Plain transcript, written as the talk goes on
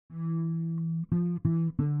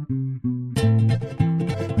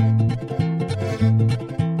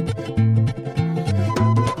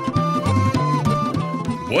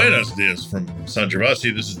días from San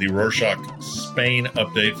Gervasi. This is the Rorschach Spain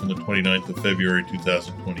update from the 29th of February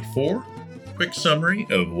 2024. Quick summary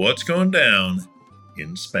of what's going down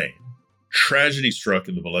in Spain. Tragedy struck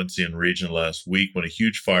in the Valencian region last week when a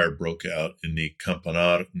huge fire broke out in the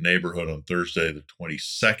Campanar neighborhood on Thursday, the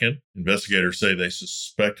 22nd. Investigators say they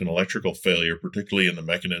suspect an electrical failure, particularly in the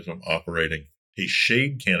mechanism operating a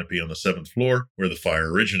shade canopy on the 7th floor where the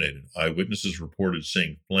fire originated. Eyewitnesses reported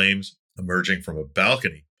seeing flames emerging from a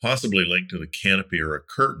balcony, possibly linked to the canopy or a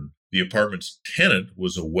curtain. The apartment's tenant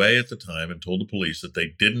was away at the time and told the police that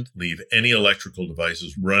they didn't leave any electrical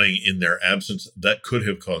devices running in their absence that could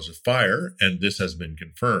have caused a fire, and this has been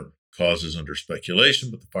confirmed. Cause is under speculation,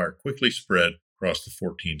 but the fire quickly spread across the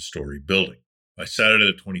 14-story building. By Saturday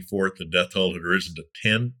the 24th, the death toll had risen to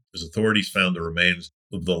 10 as authorities found the remains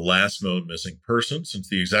of the last known missing person. Since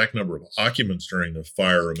the exact number of occupants during the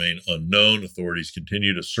fire remain unknown, authorities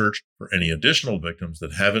continue to search for any additional victims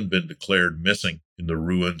that haven't been declared missing in the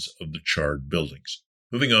ruins of the charred buildings.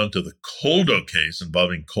 Moving on to the Coldo case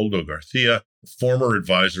involving Coldo Garcia, the former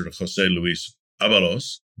advisor to José Luis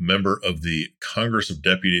Ábalos, member of the Congress of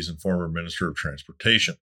Deputies and former Minister of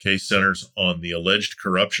Transportation. Case centers on the alleged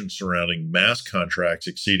corruption surrounding mass contracts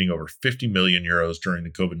exceeding over 50 million euros during the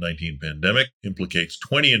COVID-19 pandemic, implicates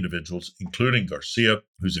 20 individuals, including Garcia,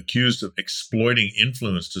 who's accused of exploiting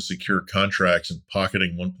influence to secure contracts and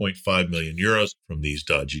pocketing 1.5 million euros from these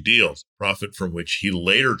dodgy deals, profit from which he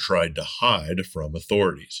later tried to hide from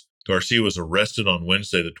authorities. Garcia was arrested on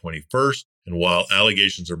Wednesday the 21st, and while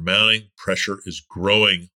allegations are mounting, pressure is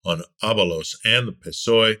growing on Ábalos and the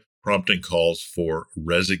PSOE, prompting calls for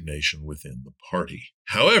resignation within the party.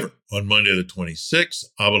 However, on Monday the 26th,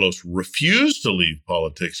 Ábalos refused to leave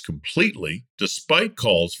politics completely, despite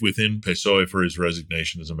calls within PSOE for his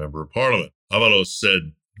resignation as a member of parliament. Ábalos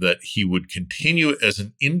said that he would continue as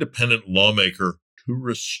an independent lawmaker to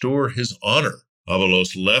restore his honor.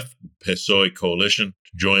 Ábalos left the PSOE coalition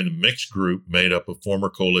to join a mixed group made up of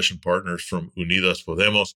former coalition partners from Unidas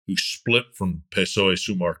Podemos, who split from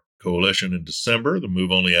PSOE-Sumar coalition in December. The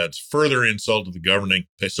move only adds further insult to the governing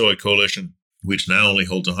PSOE coalition, which now only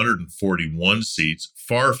holds 141 seats,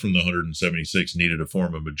 far from the 176 needed to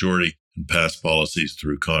form a majority and pass policies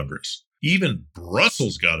through Congress. Even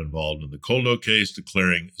Brussels got involved in the Coldo case,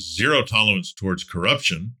 declaring zero tolerance towards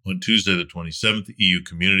corruption. On Tuesday, the 27th, the EU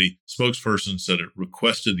community spokesperson said it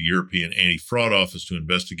requested the European Anti-Fraud Office to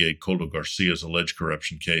investigate Coldo Garcia's alleged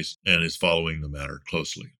corruption case and is following the matter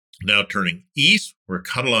closely. Now turning east, where a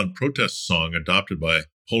Catalan protest song adopted by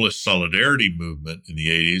Polish Solidarity movement in the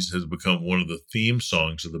 80s has become one of the theme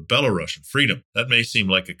songs of the Belarusian freedom. That may seem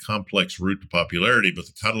like a complex route to popularity, but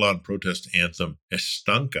the Catalan protest anthem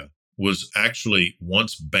Estanca was actually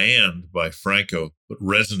once banned by Franco, but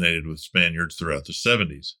resonated with Spaniards throughout the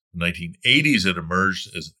 70s. In the 1980s, it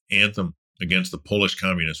emerged as an anthem against the Polish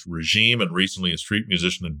communist regime, and recently a street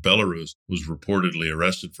musician in Belarus was reportedly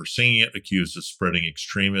arrested for singing it, accused of spreading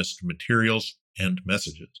extremist materials and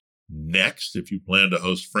messages. Next, if you plan to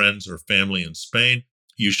host friends or family in Spain,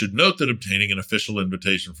 you should note that obtaining an official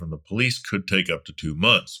invitation from the police could take up to 2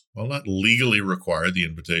 months. While not legally required, the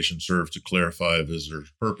invitation serves to clarify a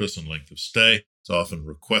visitor's purpose and length of stay. It's often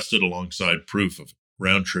requested alongside proof of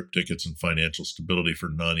round-trip tickets and financial stability for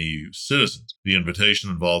non-EU citizens. The invitation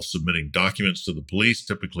involves submitting documents to the police,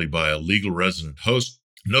 typically by a legal resident host.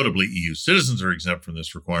 Notably, EU citizens are exempt from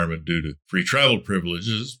this requirement due to free travel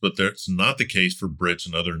privileges, but that's not the case for Brits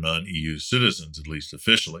and other non-EU citizens, at least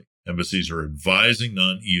officially. Embassies are advising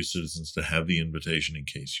non-EU citizens to have the invitation in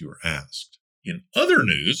case you are asked. In other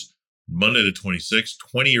news, Monday the 26th,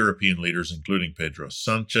 20 European leaders, including Pedro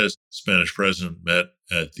Sanchez, Spanish president, met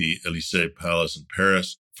at the Élysée Palace in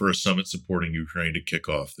Paris for a summit supporting Ukraine to kick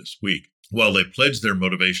off this week. While they pledged their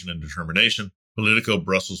motivation and determination, Politico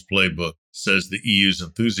Brussels Playbook says the EU's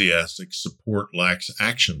enthusiastic support lacks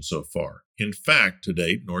action so far. In fact, to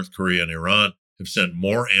date, North Korea and Iran have sent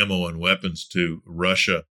more ammo and weapons to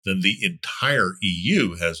Russia than the entire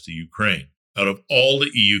EU has to Ukraine. Out of all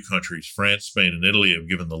the EU countries, France, Spain, and Italy have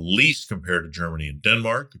given the least compared to Germany and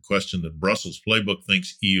Denmark. The question that Brussels Playbook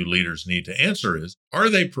thinks EU leaders need to answer is, are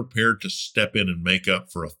they prepared to step in and make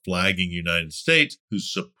up for a flagging United States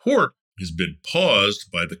whose support has been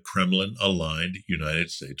paused by the Kremlin-aligned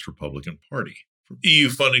United States Republican Party? From EU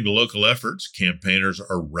funding to local efforts, campaigners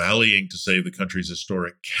are rallying to save the country's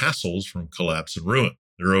historic castles from collapse and ruin.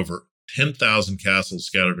 There are over 10,000 castles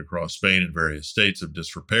scattered across Spain in various states of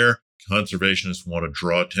disrepair. Conservationists want to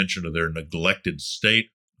draw attention to their neglected state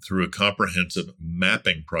through a comprehensive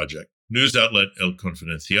mapping project. News outlet El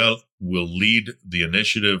Confidencial will lead the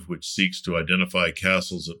initiative, which seeks to identify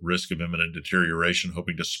castles at risk of imminent deterioration,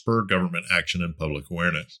 hoping to spur government action and public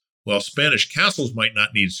awareness. While Spanish castles might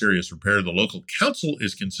not need serious repair, the local council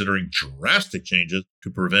is considering drastic changes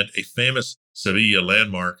to prevent a famous Sevilla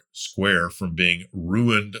landmark square from being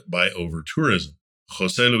ruined by over-tourism.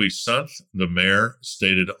 José Luis Sanz, the mayor,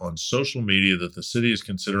 stated on social media that the city is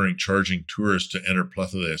considering charging tourists to enter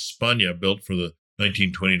Plaza de España, built for the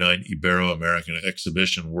 1929 Ibero-American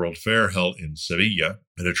Exhibition World Fair held in Sevilla.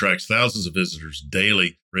 It attracts thousands of visitors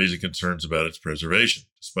daily, raising concerns about its preservation.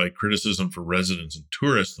 Despite criticism for residents and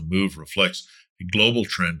tourists, the move reflects a global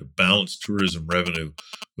trend to balance tourism revenue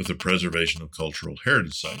with the preservation of cultural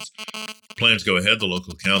heritage sites. If plans go ahead, the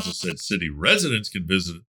local council said city residents can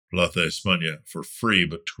visit Plaza de España for free,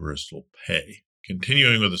 but tourists will pay.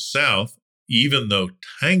 Continuing with the south, even though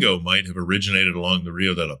tango might have originated along the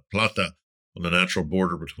Rio de la Plata, on the natural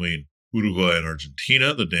border between Uruguay and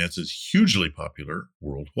Argentina, the dance is hugely popular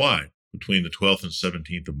worldwide. Between the 12th and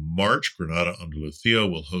 17th of March, Granada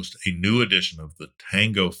Andalucia will host a new edition of the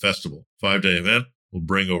Tango Festival. A 5-day event will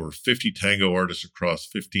bring over 50 tango artists across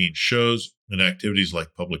 15 shows and activities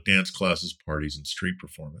like public dance classes, parties, and street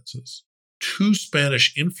performances. 2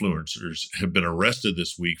 Spanish influencers have been arrested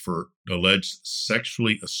this week for alleged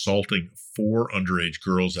sexually assaulting 4 underage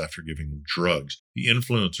girls after giving them drugs. The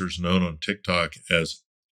influencers, known on TikTok as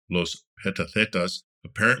Los Petacetas,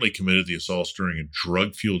 apparently committed the assaults during a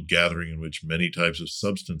drug-fueled gathering in which many types of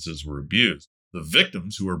substances were abused. The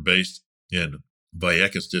victims, who are based in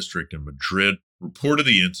Vallecas district in Madrid, reported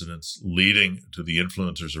the incidents leading to the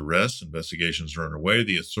influencers' arrest. Investigations are underway.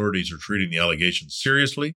 The authorities are treating the allegations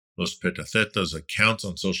seriously. Los Petacetas' accounts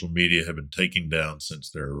on social media have been taken down since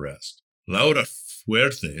their arrest. Laura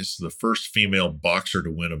Fuertes, the first female boxer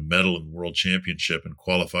to win a medal in the World Championship and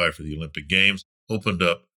qualify for the Olympic Games, opened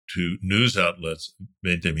up to news outlets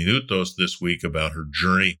 20 Minutos this week about her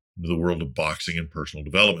journey into the world of boxing and personal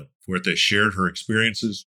development. Fuertes shared her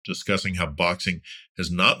experiences, discussing how boxing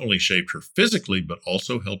has not only shaped her physically, but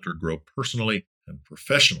also helped her grow personally and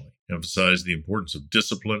professionally, emphasized the importance of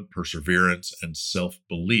discipline, perseverance, and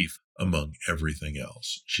self-belief among everything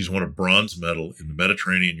else. She's won a bronze medal in the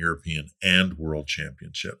Mediterranean, European, and World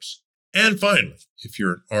Championships. And finally, if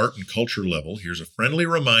you're an art and culture level, here's a friendly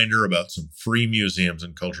reminder about some free museums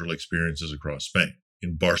and cultural experiences across Spain.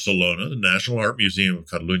 In Barcelona, the National Art Museum of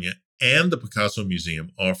Catalunya and the Picasso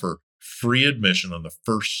Museum offer free admission on the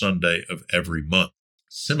first Sunday of every month.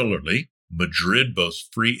 Similarly, Madrid boasts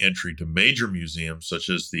free entry to major museums such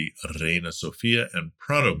as the Reina Sofia and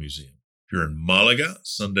Prado Museum. If you're in Malaga,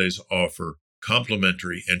 Sundays offer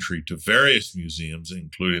complimentary entry to various museums,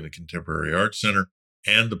 including the Contemporary Art Center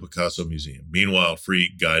and the Picasso Museum. Meanwhile, free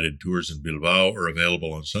guided tours in Bilbao are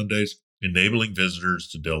available on Sundays, enabling visitors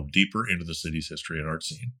to delve deeper into the city's history and art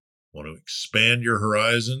scene. Want to expand your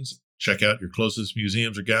horizons? Check out your closest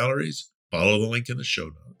museums or galleries? Follow the link in the show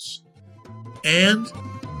notes. And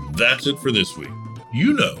that's it for this week.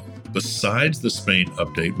 You know, besides the Spain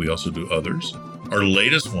update, we also do others. Our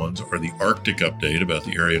latest ones are the Arctic update about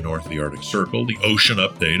the area north of the Arctic Circle, the ocean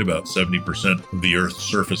update about 70% of the Earth's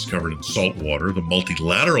surface covered in salt water, the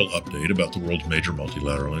multilateral update about the world's major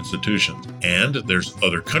multilateral institutions. And there's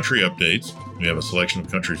other country updates. We have a selection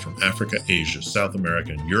of countries from Africa, Asia, South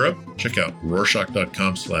America, and Europe. Check out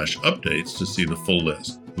Rorschach.com/updates to see the full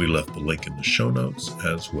list. We left the link in the show notes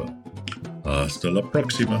as well. Hasta la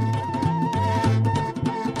próxima.